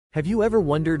Have you ever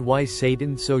wondered why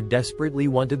Satan so desperately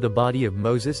wanted the body of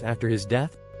Moses after his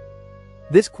death?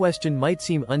 This question might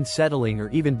seem unsettling or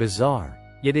even bizarre,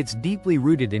 yet it's deeply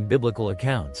rooted in biblical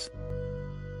accounts.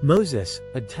 Moses,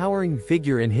 a towering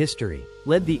figure in history,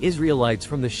 led the Israelites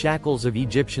from the shackles of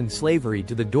Egyptian slavery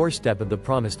to the doorstep of the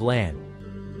Promised Land.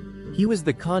 He was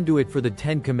the conduit for the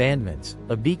Ten Commandments,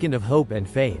 a beacon of hope and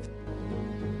faith.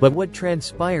 But what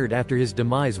transpired after his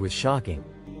demise was shocking.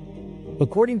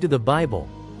 According to the Bible,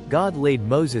 God laid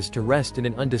Moses to rest in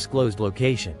an undisclosed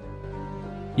location.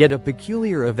 Yet a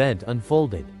peculiar event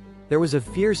unfolded. There was a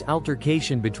fierce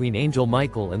altercation between Angel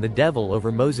Michael and the devil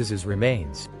over Moses'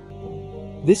 remains.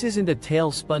 This isn't a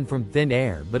tale spun from thin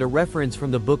air but a reference from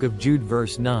the book of Jude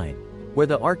verse 9, where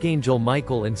the archangel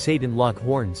Michael and Satan lock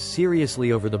horns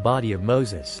seriously over the body of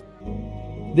Moses.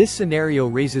 This scenario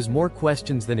raises more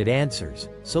questions than it answers,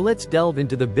 so let's delve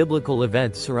into the biblical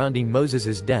events surrounding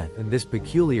Moses' death and this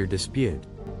peculiar dispute.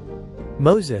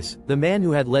 Moses, the man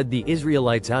who had led the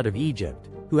Israelites out of Egypt,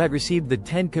 who had received the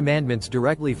Ten Commandments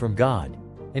directly from God,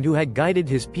 and who had guided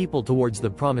his people towards the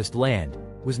Promised Land,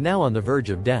 was now on the verge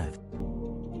of death.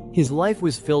 His life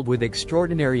was filled with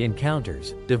extraordinary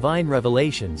encounters, divine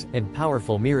revelations, and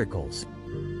powerful miracles.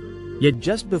 Yet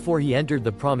just before he entered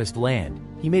the Promised Land,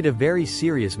 he made a very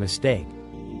serious mistake.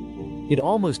 It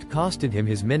almost costed him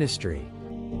his ministry.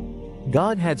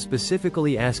 God had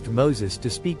specifically asked Moses to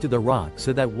speak to the rock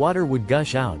so that water would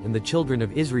gush out and the children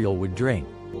of Israel would drink.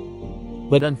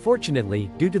 But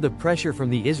unfortunately, due to the pressure from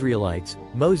the Israelites,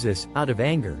 Moses, out of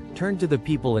anger, turned to the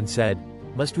people and said,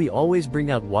 "Must we always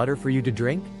bring out water for you to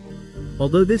drink?"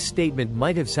 Although this statement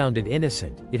might have sounded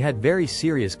innocent, it had very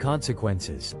serious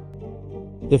consequences.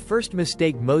 The first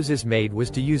mistake Moses made was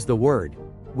to use the word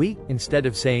 "we" instead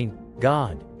of saying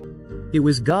 "God." It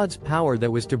was God's power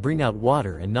that was to bring out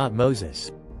water and not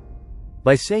Moses.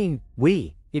 By saying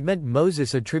 "we," it meant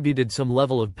Moses attributed some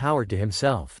level of power to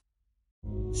himself.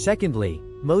 Secondly,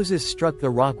 Moses struck the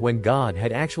rock when God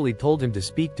had actually told him to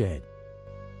speak to it.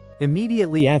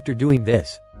 Immediately after doing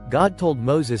this, God told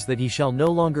Moses that he shall no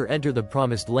longer enter the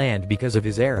Promised Land because of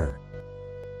his error.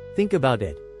 Think about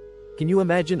it. Can you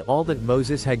imagine all that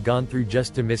Moses had gone through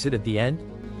just to miss it at the end?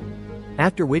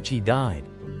 After which he died.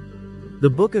 The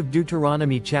book of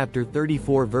Deuteronomy chapter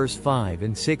 34 verse 5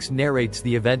 and 6 narrates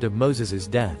the event of Moses'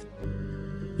 death.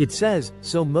 It says,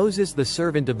 "So Moses the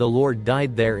servant of the Lord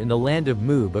died there in the land of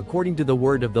Moab according to the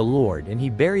word of the Lord, and he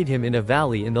buried him in a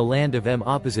valley in the land of Em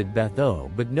opposite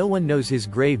Beth-o, but no one knows his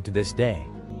grave to this day."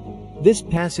 This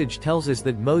passage tells us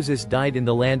that Moses died in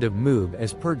the land of Moab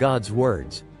as per God's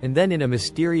words, and then in a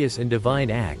mysterious and divine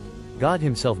act, God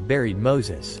himself buried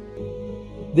Moses.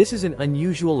 This is an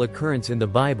unusual occurrence in the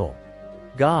Bible.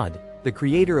 God, the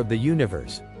creator of the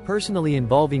universe, personally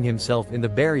involving himself in the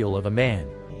burial of a man.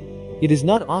 It is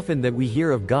not often that we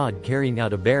hear of God carrying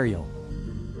out a burial.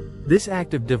 This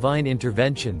act of divine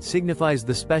intervention signifies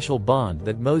the special bond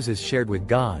that Moses shared with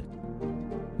God.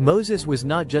 Moses was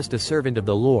not just a servant of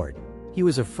the Lord, he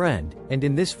was a friend, and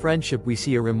in this friendship we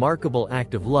see a remarkable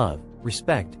act of love,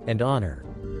 respect, and honor.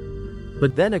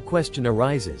 But then a question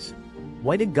arises.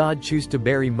 Why did God choose to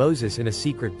bury Moses in a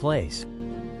secret place?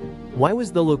 Why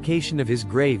was the location of his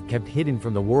grave kept hidden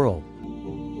from the world?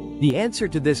 The answer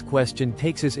to this question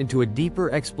takes us into a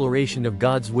deeper exploration of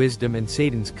God's wisdom and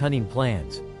Satan's cunning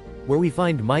plans, where we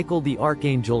find Michael the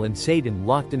archangel and Satan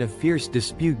locked in a fierce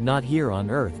dispute not here on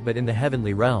earth but in the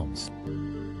heavenly realms.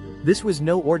 This was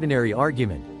no ordinary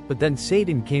argument, but then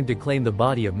Satan came to claim the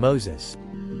body of Moses.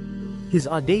 His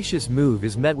audacious move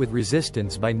is met with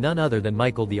resistance by none other than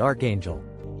Michael the archangel.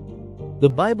 The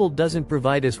Bible doesn't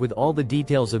provide us with all the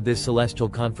details of this celestial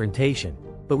confrontation,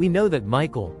 but we know that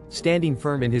Michael, standing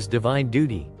firm in his divine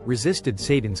duty, resisted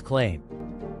Satan's claim.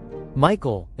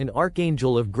 Michael, an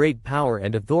archangel of great power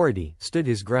and authority, stood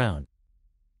his ground.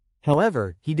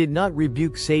 However, he did not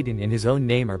rebuke Satan in his own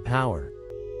name or power.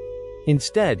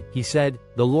 Instead, he said,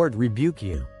 "The Lord rebuke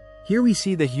you." Here we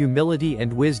see the humility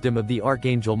and wisdom of the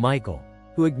archangel Michael,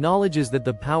 who acknowledges that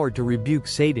the power to rebuke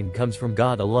Satan comes from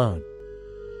God alone.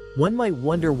 One might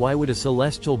wonder, why would a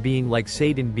celestial being like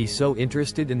Satan be so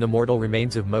interested in the mortal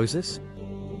remains of Moses?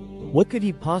 What could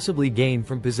he possibly gain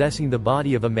from possessing the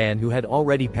body of a man who had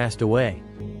already passed away?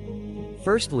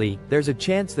 Firstly, there's a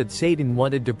chance that Satan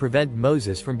wanted to prevent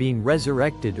Moses from being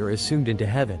resurrected or assumed into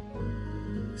heaven.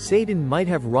 Satan might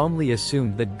have wrongly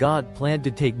assumed that God planned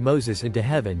to take Moses into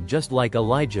heaven just like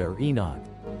Elijah or Enoch.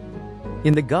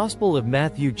 In the Gospel of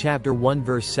Matthew chapter 1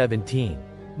 verse 17,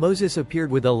 Moses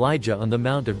appeared with Elijah on the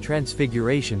Mount of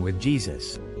Transfiguration with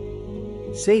Jesus.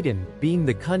 Satan, being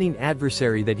the cunning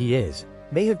adversary that he is,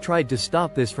 may have tried to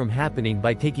stop this from happening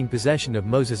by taking possession of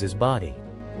Moses' body.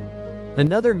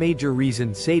 Another major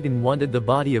reason Satan wanted the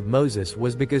body of Moses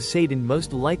was because Satan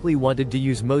most likely wanted to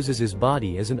use Moses'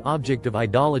 body as an object of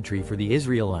idolatry for the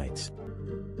Israelites.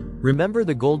 Remember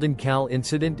the golden cow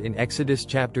incident in Exodus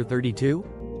chapter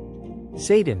 32?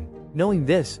 Satan, knowing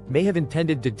this, may have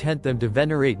intended to tempt them to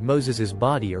venerate Moses'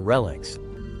 body or relics.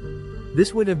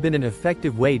 This would have been an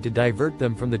effective way to divert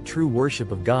them from the true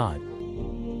worship of God.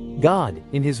 God,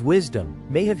 in his wisdom,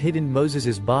 may have hidden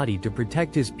Moses' body to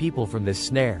protect his people from this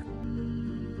snare.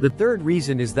 The third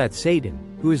reason is that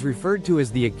Satan, who is referred to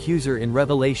as the accuser in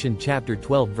Revelation chapter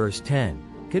 12 verse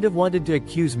 10, could have wanted to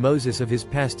accuse Moses of his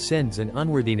past sins and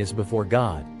unworthiness before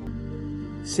God.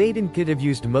 Satan could have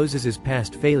used Moses'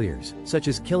 past failures, such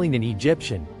as killing an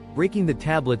Egyptian, breaking the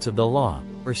tablets of the law,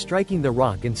 or striking the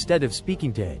rock instead of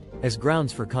speaking to it, as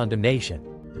grounds for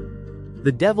condemnation.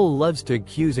 The devil loves to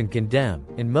accuse and condemn,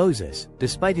 and Moses,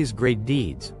 despite his great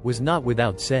deeds, was not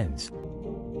without sins.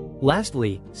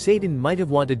 Lastly, Satan might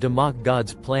have wanted to mock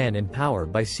God's plan and power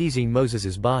by seizing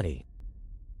Moses' body.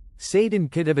 Satan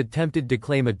could have attempted to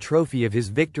claim a trophy of his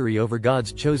victory over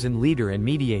God's chosen leader and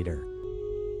mediator.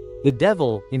 The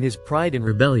devil, in his pride and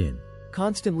rebellion,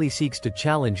 constantly seeks to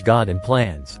challenge God and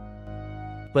plans.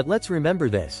 But let's remember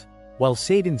this: while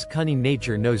Satan's cunning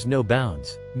nature knows no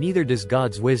bounds, neither does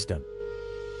God's wisdom.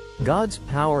 God's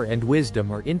power and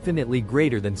wisdom are infinitely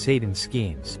greater than Satan's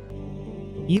schemes.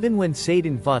 Even when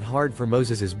Satan fought hard for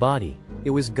Moses' body, it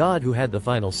was God who had the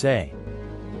final say.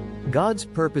 God's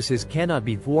purposes cannot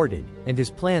be thwarted, and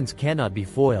his plans cannot be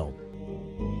foiled.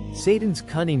 Satan's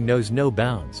cunning knows no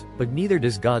bounds, but neither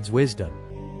does God's wisdom.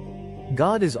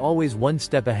 God is always one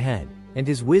step ahead, and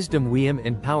his wisdom,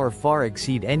 and power far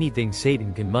exceed anything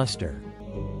Satan can muster.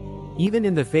 Even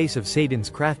in the face of Satan's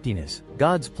craftiness,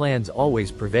 God's plans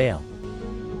always prevail.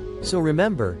 So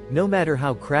remember, no matter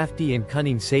how crafty and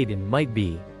cunning Satan might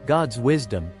be, God's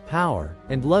wisdom, power,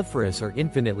 and love for us are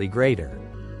infinitely greater.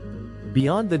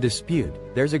 Beyond the dispute,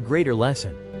 there's a greater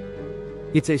lesson.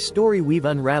 It's a story we've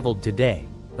unraveled today,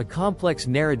 a complex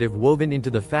narrative woven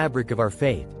into the fabric of our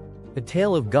faith, a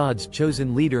tale of God's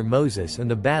chosen leader Moses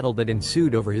and the battle that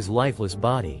ensued over his lifeless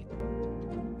body.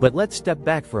 But let's step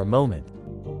back for a moment.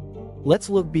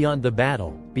 Let's look beyond the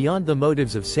battle, beyond the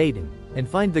motives of Satan, and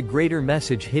find the greater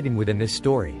message hidden within this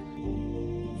story.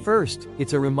 First,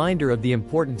 it's a reminder of the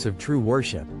importance of true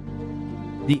worship.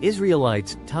 The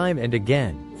Israelites, time and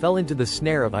again, fell into the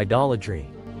snare of idolatry.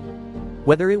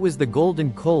 Whether it was the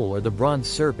golden coal or the bronze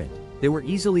serpent, they were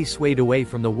easily swayed away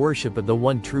from the worship of the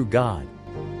one true God.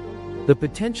 The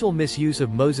potential misuse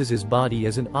of Moses' body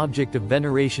as an object of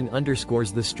veneration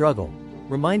underscores the struggle,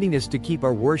 reminding us to keep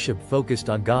our worship focused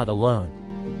on God alone.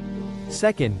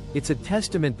 Second, it's a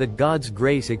testament that God's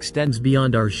grace extends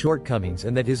beyond our shortcomings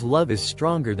and that his love is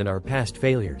stronger than our past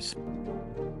failures.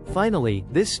 Finally,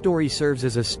 this story serves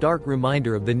as a stark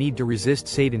reminder of the need to resist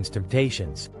Satan's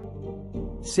temptations.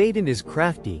 Satan is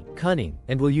crafty, cunning,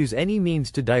 and will use any means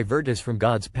to divert us from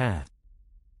God's path.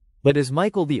 But as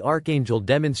Michael the archangel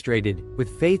demonstrated,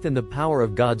 with faith and the power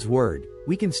of God's word,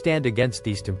 we can stand against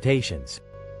these temptations.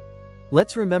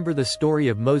 Let's remember the story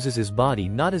of Moses' body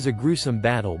not as a gruesome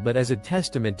battle but as a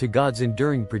testament to God's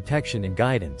enduring protection and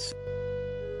guidance.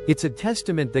 It's a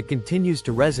testament that continues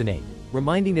to resonate,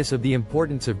 reminding us of the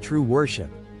importance of true worship,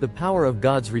 the power of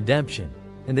God's redemption,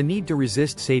 and the need to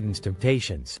resist Satan's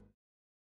temptations.